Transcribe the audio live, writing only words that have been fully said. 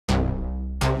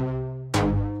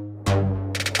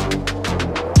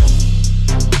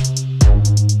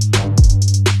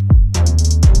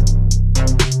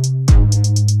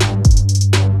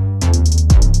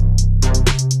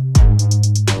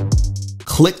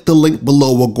click the link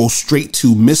below or go straight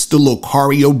to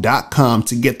mrlocario.com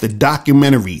to get the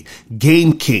documentary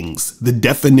Game Kings, The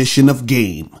Definition of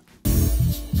Game.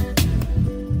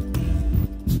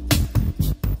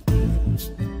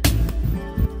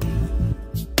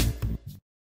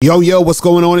 Yo, what's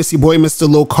going on? It's your boy, Mr.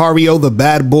 Locario, the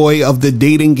bad boy of the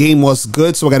dating game. What's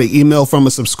good? So I got an email from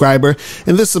a subscriber,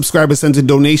 and this subscriber sent a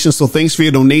donation. So thanks for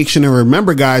your donation. And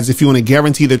remember, guys, if you want to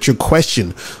guarantee that your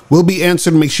question will be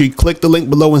answered, make sure you click the link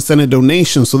below and send a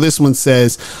donation. So this one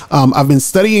says, I've been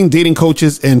studying dating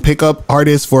coaches and pickup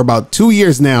artists for about 2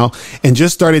 years now and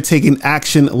just started taking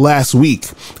action last week.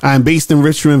 I'm based in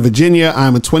Richmond, Virginia.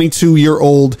 I'm a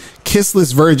 22-year-old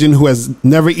kissless virgin who has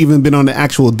never even been on an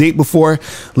actual date before.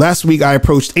 Last week, I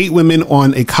approached 8 women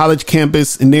on a college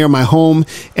campus near my home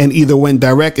and either went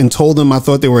direct and told them I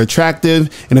thought they were attractive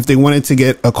and if they wanted to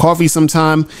get a coffee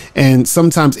sometime, and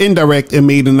sometimes indirect and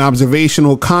made an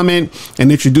observational comment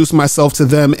and introduced myself to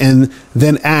them and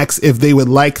then asked if they would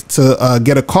like to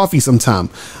get a coffee sometime.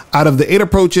 Out of the 8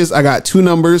 approaches, I got 2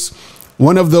 numbers.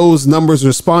 One of those numbers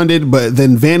responded, but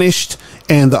then vanished,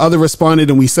 and the other responded,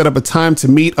 and we set up a time to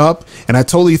meet up, and I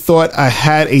totally thought I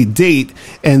had a date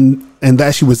and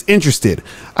that she was interested.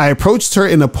 I approached her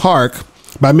in the park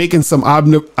by making some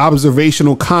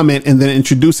observational comment and then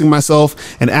introducing myself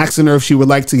and asking her if she would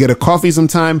like to get a coffee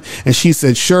sometime, and she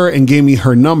said sure and gave me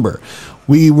her number.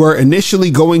 We were initially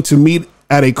going to meet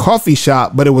at a coffee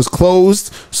shop, but it was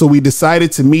closed, so we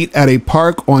decided to meet at a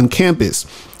park on campus.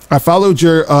 I followed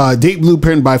your date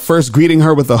blueprint by first greeting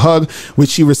her with a hug, which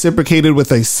she reciprocated with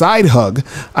a side hug.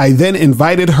 I then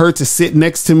invited her to sit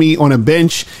next to me on a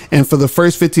bench, and for the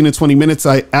first 15 to 20 minutes,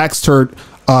 I asked her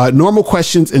normal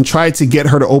questions and tried to get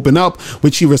her to open up,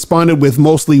 which she responded with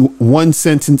mostly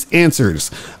one-sentence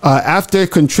answers. After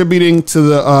contributing to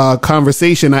the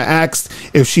conversation, I asked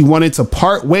if she wanted to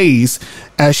part ways,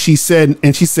 as she said,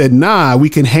 and she said, nah, we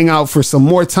can hang out for some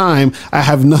more time. I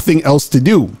have nothing else to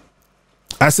do.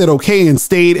 I said okay and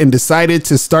stayed and decided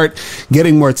to start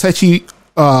getting more touchy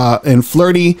and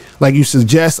flirty like you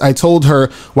suggest. I told her,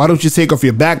 why don't you take off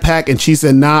your backpack? And she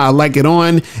said, nah, I like it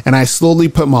on. And I slowly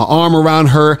put my arm around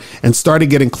her and started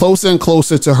getting closer and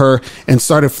closer to her and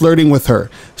started flirting with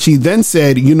her. She then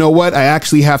said, you know what? I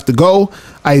actually have to go.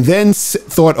 I then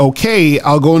thought, okay,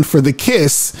 I'll go in for the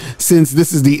kiss since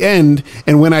this is the end.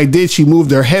 And when I did, she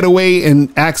moved her head away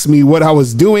and asked me what I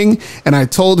was doing. And I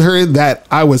told her that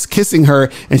I was kissing her.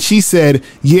 And she said,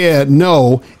 yeah,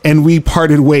 no. And we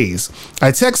parted ways. I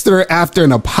texted her after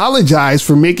and apologized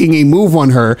for making a move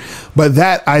on her, but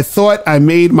that I thought I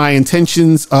made my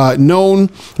intentions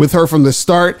known with her from the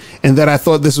start and that I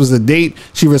thought this was a date.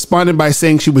 She responded by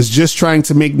saying she was just trying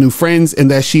to make new friends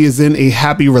and that she is in a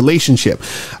happy relationship.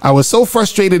 I was so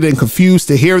frustrated and confused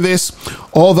to hear this.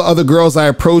 All the other girls I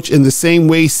approach in the same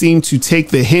way seem to take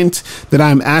the hint that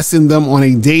I'm asking them on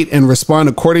a date and respond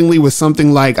accordingly with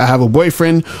something like, I have a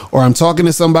boyfriend, or I'm talking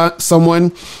to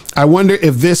someone. I wonder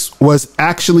if this was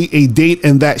actually a date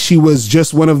and that she was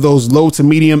just one of those low to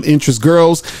medium interest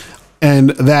girls and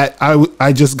that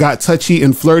I just got touchy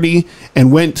and flirty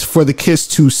and went for the kiss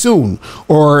too soon,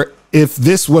 or if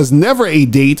this was never a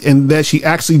date and that she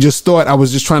actually just thought I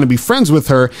was just trying to be friends with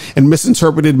her and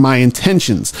misinterpreted my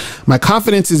intentions. My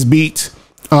confidence is beat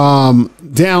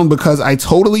down because I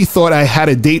totally thought I had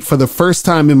a date for the first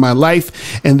time in my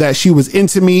life and that she was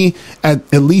into me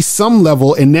at least some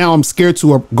level. And now I'm scared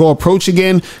to go approach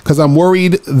again because I'm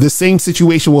worried the same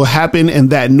situation will happen and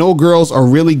that no girls are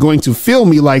really going to feel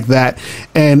me like that.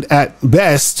 And at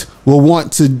best will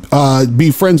want to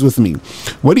be friends with me.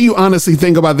 What do you honestly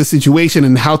think about the situation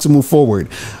and how to move forward?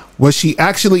 Was she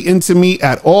actually into me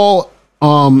at all?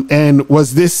 And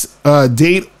was this a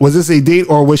date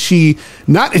or was she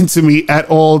not into me at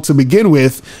all to begin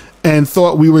with and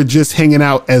thought we were just hanging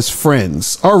out as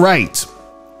friends? All right.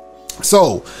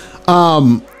 So,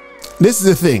 this is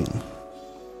the thing,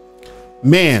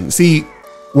 man. See,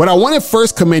 what I want to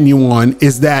first commend you on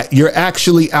is that you're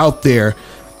actually out there,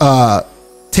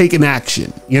 taking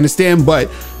action. You understand? But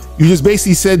you just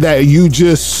basically said that you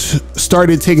just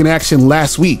started taking action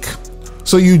last week.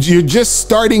 So you're just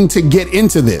starting to get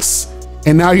into this,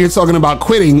 and now you're talking about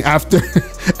quitting after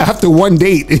one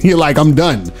date, and you're like, I'm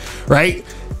done, right?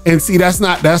 And see, that's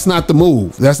not the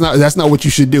move. That's not what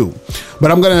you should do. But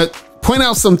I'm gonna point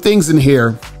out some things in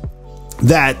here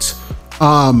that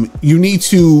you need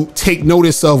to take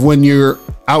notice of when you're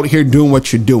out here doing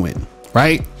what you're doing.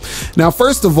 Right now,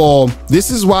 first of all,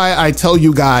 this is why I tell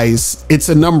you guys it's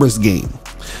a numbers game.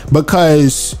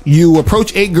 Because you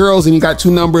approach 8 girls and you got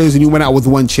 2 numbers and you went out with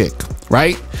 1 chick,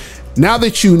 right? Now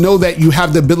that you know that you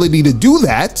have the ability to do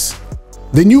that,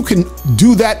 then you can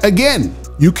do that again.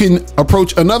 you can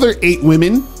approach another 8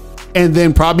 women and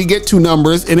then probably get 2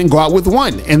 numbers and then go out with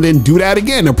 1 and then do that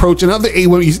again, approach another 8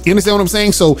 women. You understand what I'm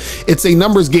saying? So it's a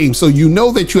numbers game. So you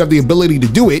know that you have the ability to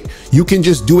do it. You can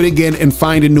just do it again and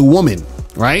find a new woman,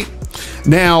 right?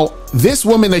 Now, this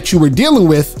woman that you were dealing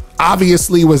with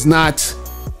obviously was not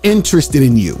interested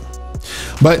in you.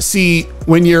 But see,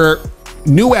 when you're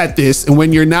new at this and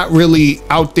when you're not really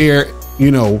out there,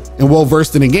 you know, and well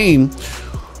versed in the game,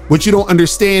 what you don't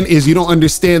understand is you don't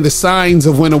understand the signs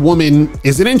of when a woman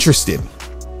isn't interested,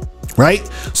 right?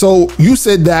 So you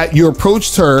said that you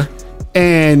approached her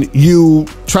and you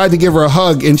tried to give her a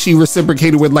hug and she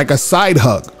reciprocated with like a side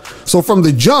hug. So from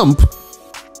the jump,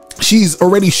 she's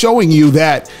already showing you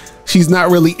that she's not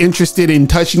really interested in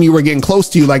touching you or getting close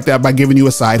to you like that by giving you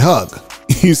a side hug.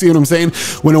 You see what I'm saying?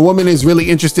 When a woman is really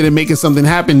interested in making something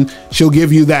happen, she'll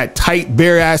give you that tight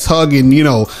bare ass hug and, you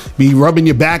know, be rubbing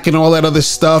your back and all that other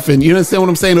stuff. And you understand what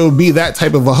I'm saying? It'll be that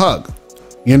type of a hug.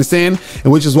 You understand?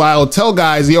 And which is why I'll tell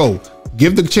guys, yo,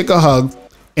 give the chick a hug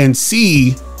and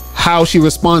see how she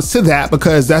responds to that,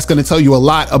 because that's going to tell you a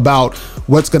lot about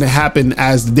what's going to happen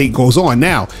as the date goes on.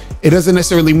 Now, it doesn't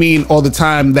necessarily mean all the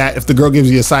time that if the girl gives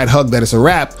you a side hug that it's a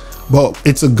wrap. But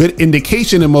it's a good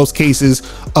indication in most cases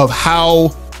of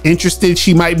how interested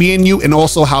she might be in you and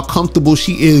also how comfortable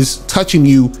she is touching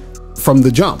you from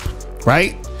the jump,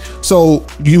 right? So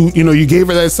you gave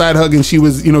her that side hug and she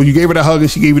was, you gave her the hug and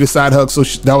she gave you the side hug. So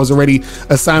that was already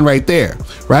a sign right there,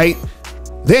 right?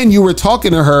 Then you were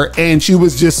talking to her and she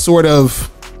was just sort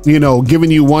of,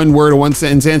 giving you one word or one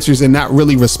sentence answers and not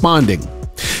really responding.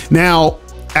 Now,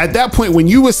 at that point, when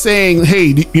you were saying,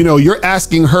 hey, you're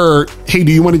asking her, hey,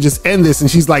 do you want to just end this?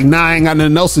 And she's like, nah, I ain't got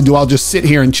nothing else to do. I'll just sit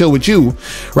here and chill with you,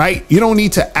 right? You don't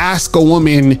need to ask a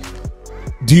woman,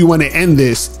 do you want to end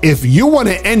this? If you want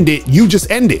to end it, you just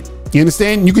end it. You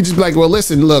understand? You could just be like, well,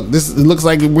 listen, look, it looks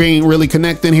like we ain't really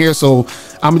connecting here. So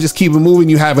I'm gonna just keep it moving.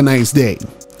 You have a nice day.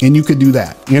 And you could do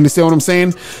that. You understand what I'm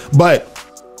saying? But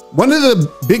one of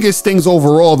the biggest things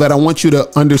overall that I want you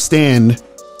to understand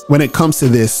when it comes to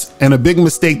this, and a big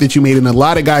mistake that you made, and a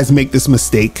lot of guys make this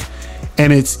mistake,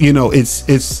 and it's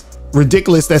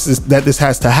ridiculous that this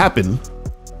has to happen,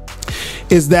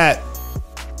 is that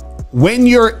when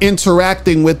you're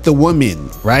interacting with the woman,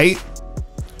 right,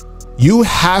 you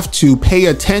have to pay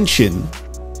attention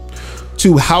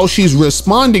to how she's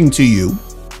responding to you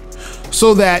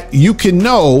so that you can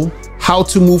know how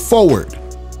to move forward.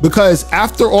 Because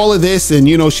after all of this,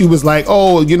 and she was like,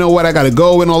 oh, you know what, I gotta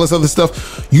go and all this other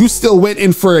stuff, you still went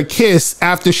in for a kiss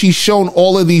after she's shown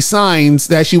all of these signs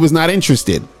that she was not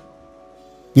interested.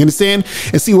 You understand?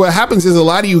 And see, what happens is a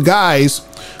lot of you guys,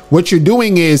 what you're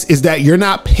doing is that you're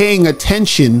not paying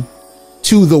attention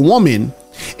to the woman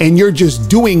and you're just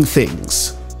doing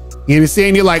things. You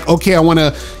understand? You're like, okay, I want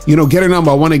to, get her number.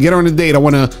 I want to get her on a date. I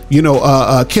want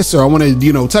to, kiss her. I want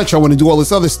to, touch her. I want to do all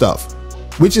this other stuff,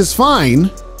 which is fine.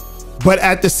 But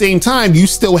at the same time, you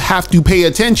still have to pay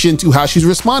attention to how she's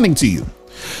responding to you.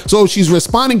 So she's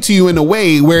responding to you in a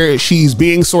way where she's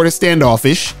being sort of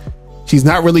standoffish. She's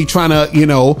not really trying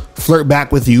to, flirt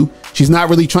back with you. She's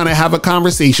not really trying to have a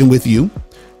conversation with you,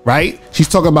 right? She's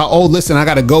talking about, oh, listen, I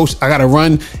got to go. I got to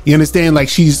run. You understand? Like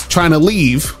she's trying to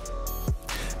leave.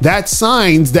 That's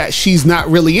signs that she's not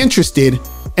really interested.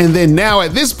 And then now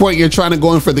at this point, you're trying to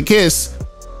go in for the kiss.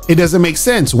 It doesn't make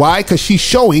sense. Why? Because she's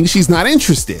showing she's not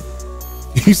interested.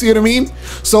 You see what I mean?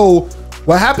 So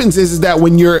what happens is that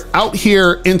when you're out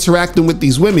here interacting with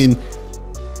these women,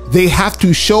 they have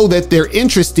to show that they're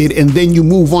interested, and then you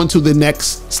move on to the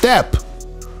next step,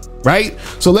 right?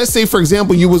 So let's say, for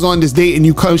example, you was on this date and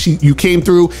you came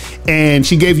through and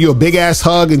she gave you a big ass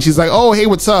hug and she's like, oh, hey,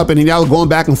 what's up? And then y'all are going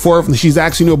back and forth and she's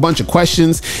asking you a bunch of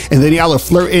questions, and then y'all are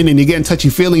flirting and you're getting touchy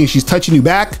feely and she's touching you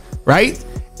back, right?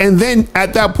 And then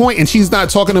at that point, and she's not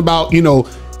talking about,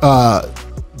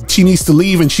 she needs to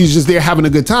leave and she's just there having a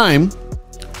good time,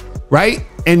 right?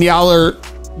 And y'all are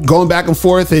going back and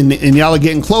forth and y'all are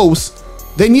getting close.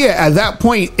 Then yeah, at that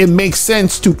point, it makes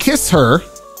sense to kiss her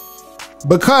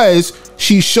because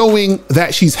she's showing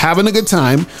that she's having a good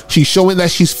time. She's showing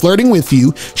that she's flirting with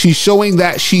you. She's showing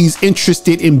that she's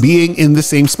interested in being in the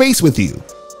same space with you,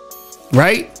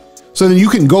 right? So then you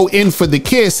can go in for the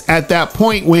kiss at that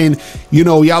point when,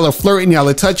 y'all are flirting, y'all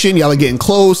are touching, y'all are getting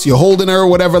close, you're holding her or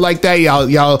whatever like that.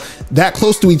 Y'all that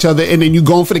close to each other, and then you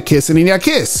going for the kiss and then y'all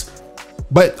kiss.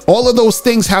 But all of those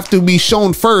things have to be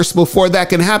shown first before that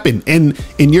can happen. And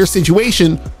in your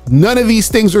situation, none of these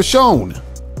things were shown.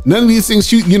 None of these things,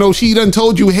 she done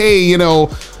told you, hey, I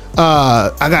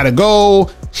gotta go.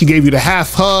 She gave you the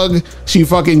half hug. She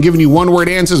fucking giving you one word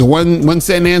answers, one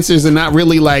sentence answers, and not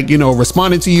really like, you know,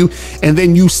 responding to you. And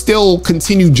then you still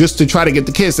continue just to try to get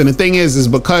the kiss. And the thing is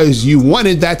because you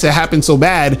wanted that to happen so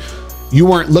bad, you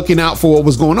weren't looking out for what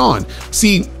was going on.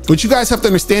 See, what you guys have to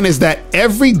understand is that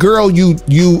every girl you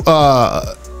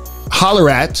holler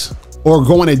at or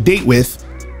go on a date with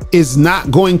is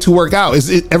not going to work out.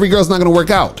 Every girl's not going to work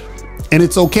out, and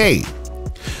it's okay.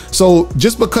 So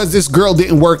just because this girl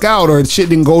didn't work out or shit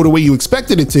didn't go the way you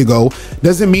expected it to go,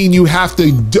 doesn't mean you have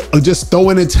to just throw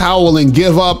in a towel and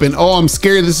give up and, oh, I'm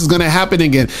scared this is going to happen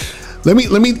again. Let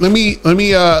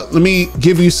me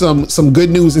give you some good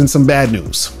news and some bad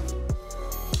news.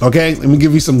 Okay, let me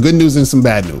give you some good news and some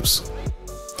bad news.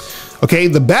 Okay,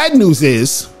 the bad news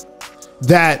is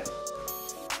that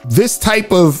this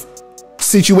type of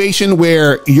situation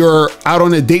where you're out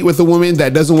on a date with a woman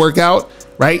that doesn't work out,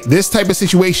 right? This type of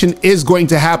situation is going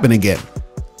to happen again.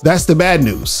 That's the bad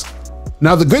news.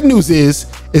 Now, the good news is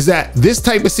that this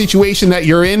type of situation that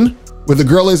you're in, where the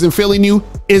girl isn't feeling you,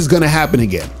 is going to happen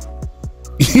again.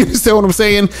 You understand what I'm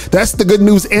saying? That's the good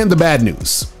news and the bad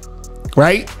news,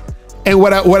 right? And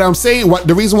what I'm saying,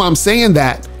 the reason why I'm saying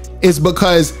that is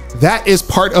because that is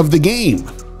part of the game.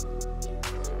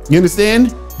 You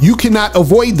understand? You cannot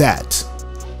avoid that.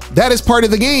 That is part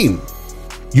of the game.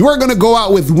 You are going to go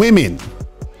out with women,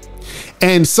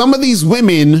 and some of these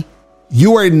women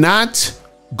you are not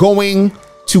going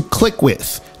to click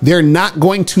with. They're not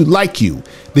going to like you.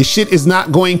 The shit is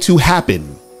not going to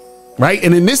happen, right?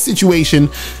 And in this situation,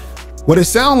 what it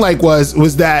sounded like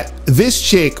was that this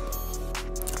chick,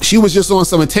 she was just on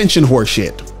some attention whore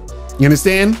shit. You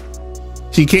understand?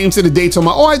 She came to the date talking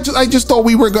about, oh, I just thought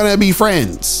we were gonna be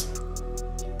friends.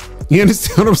 You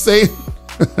understand what I'm saying?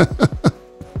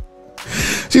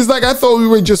 She's like, I thought we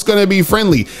were just gonna be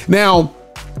friendly. Now,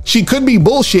 she could be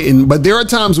bullshitting, but there are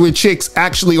times where chicks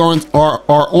actually are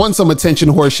on some attention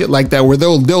whore shit like that, where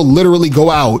they'll literally go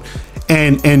out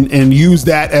and use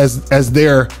that as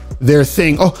their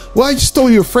thing. Oh, well, I just thought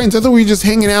we were friends. I thought we were just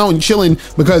hanging out and chilling,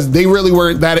 because they really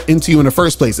weren't that into you in the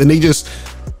first place, and they just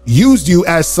used you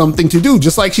as something to do.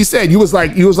 Just like she said, you was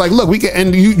like, look, we can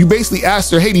end. You basically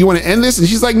asked her, hey, do you want to end this? And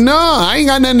she's like, no, I ain't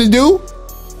got nothing to do.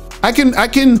 I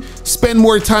can spend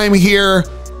more time here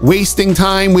wasting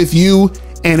time with you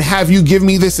and have you give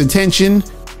me this attention.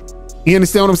 You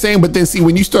understand what I'm saying? But then see,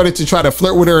 when you started to try to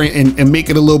flirt with her and make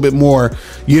it a little bit more,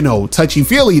 you know, touchy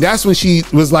feely, that's when she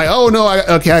was like, oh no,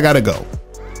 okay, I gotta go.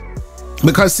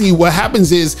 Because see, what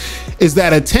happens is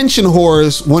that attention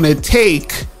whores want to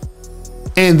take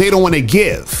and they don't want to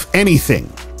give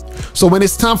anything. So when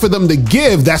it's time for them to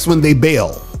give, that's when they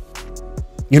bail.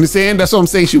 You understand? That's what I'm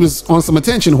saying. She was on some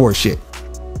attention whore shit.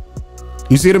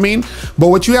 You see what I mean? But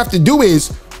what you have to do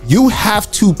is you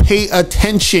have to pay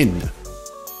attention,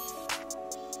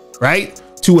 right,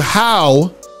 to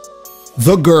how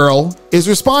the girl is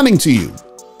responding to you.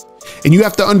 And you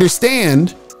have to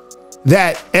understand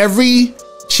that every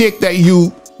chick that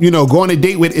you go on a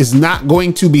date with is not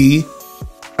going to be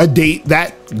a date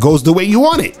that goes the way you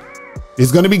want it.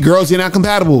 There's going to be girls you're not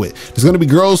compatible with. There's going to be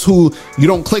girls who you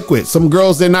don't click with. Some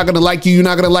girls, they're not going to like you. You're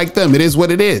not going to like them. It is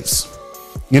what it is.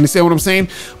 You understand what I'm saying?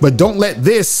 But don't let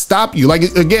this stop you. Like,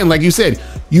 again, like you said,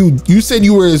 you said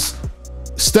you were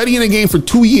studying the game for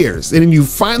 2 years, and then you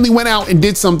finally went out and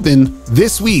did something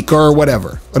this week or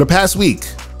whatever, or the past week,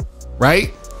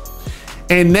 right?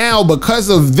 And now because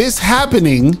of this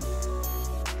happening,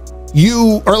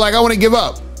 you are like, I want to give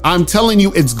up. I'm telling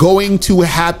you, it's going to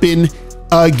happen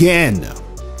again.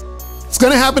 It's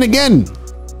going to happen again.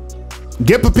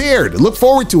 Get prepared. Look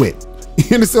forward to it.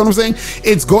 You understand what I'm saying?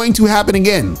 It's going to happen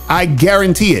again. I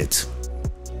guarantee it.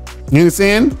 You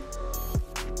understand?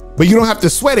 But you don't have to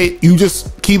sweat it. You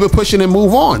just keep it pushing and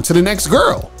move on to the next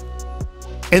girl.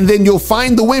 And then you'll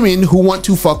find the women who want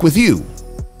to fuck with you.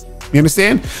 You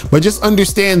understand? But just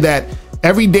understand that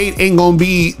every date ain't gonna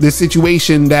be the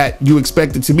situation that you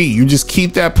expect it to be. You just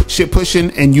keep that shit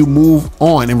pushing and you move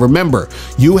on. And remember,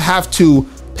 you have to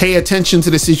pay attention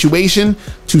to the situation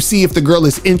to see if the girl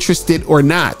is interested or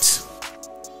not.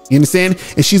 You understand?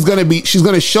 And she's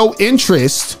gonna show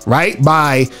interest, right,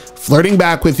 by flirting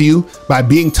back with you, by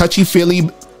being touchy-feely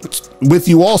with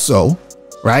you also,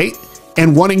 right?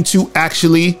 And wanting to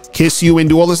actually kiss you and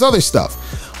do all this other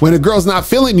stuff. When a girl's not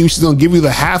feeling you, she's gonna give you the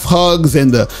half hugs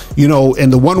and the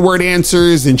one word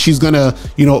answers, and she's gonna,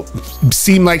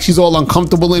 seem like she's all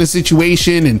uncomfortable in a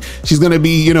situation, and she's gonna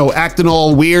be, acting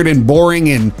all weird and boring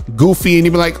and goofy, and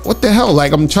you'll be like, what the hell?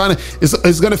 Like,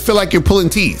 it's gonna feel like you're pulling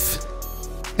teeth.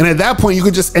 And at that point, you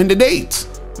could just end the date.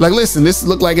 Like, listen, this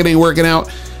looked like it ain't working out.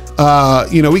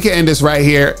 You know, we can end this right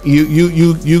here.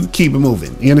 You keep it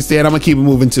moving. You understand? I'm gonna keep it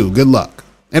moving too. Good luck.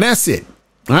 And that's it.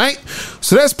 All right.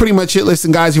 So that's pretty much it.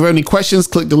 Listen, guys, if you have any questions,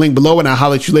 click the link below and I'll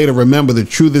holler at you later. Remember, the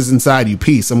truth is inside you.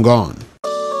 Peace. I'm gone.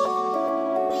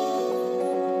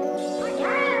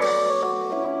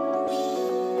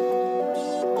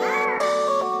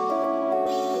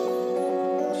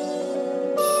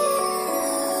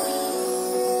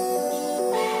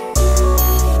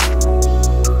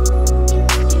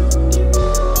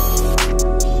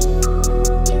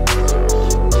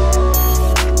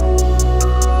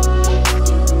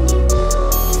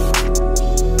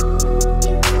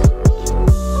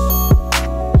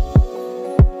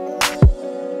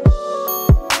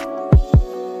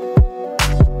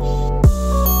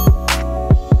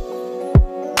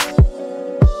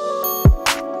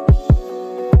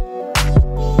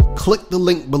 Click the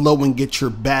link below and get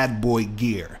your bad boy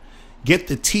gear. Get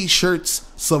the t-shirts,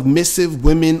 Submissive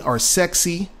Women Are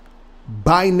Sexy,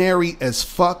 Binary as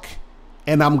Fuck,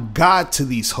 and I'm God to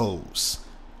These Hoes.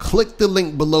 Click the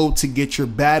link below to get your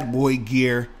bad boy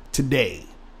gear today.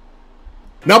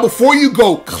 Now, before you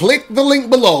go, click the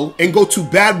link below and go to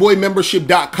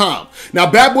badboymembership.com. Now,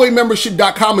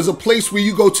 badboymembership.com is a place where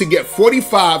you go to get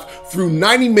 45 through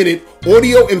 90-minute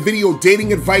audio and video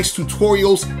dating advice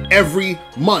tutorials every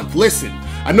month. Listen,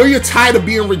 I know you're tired of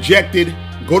being rejected.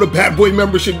 Go to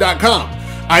badboymembership.com.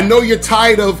 I know you're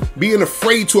tired of being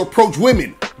afraid to approach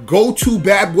women. Go to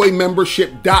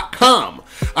badboymembership.com.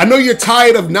 I know you're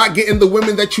tired of not getting the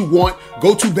women that you want.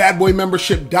 Go to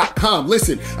badboymembership.com.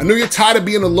 Listen, I know you're tired of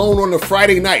being alone on a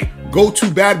Friday night. Go to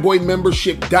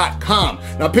badboymembership.com.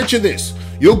 Now picture this.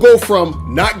 You'll go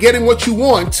from not getting what you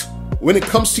want when it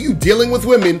comes to you dealing with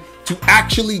women to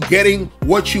actually getting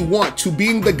what you want, to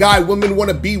being the guy women want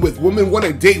to be with, women want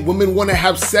to date, women want to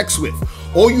have sex with.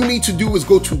 All you need to do is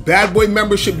go to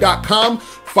badboymembership.com,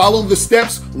 follow the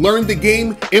steps, learn the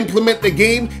game, implement the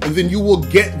game, and then you will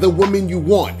get the woman you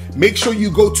want. Make sure you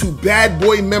go to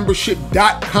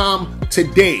badboymembership.com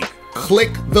today.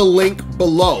 Click the link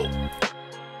below.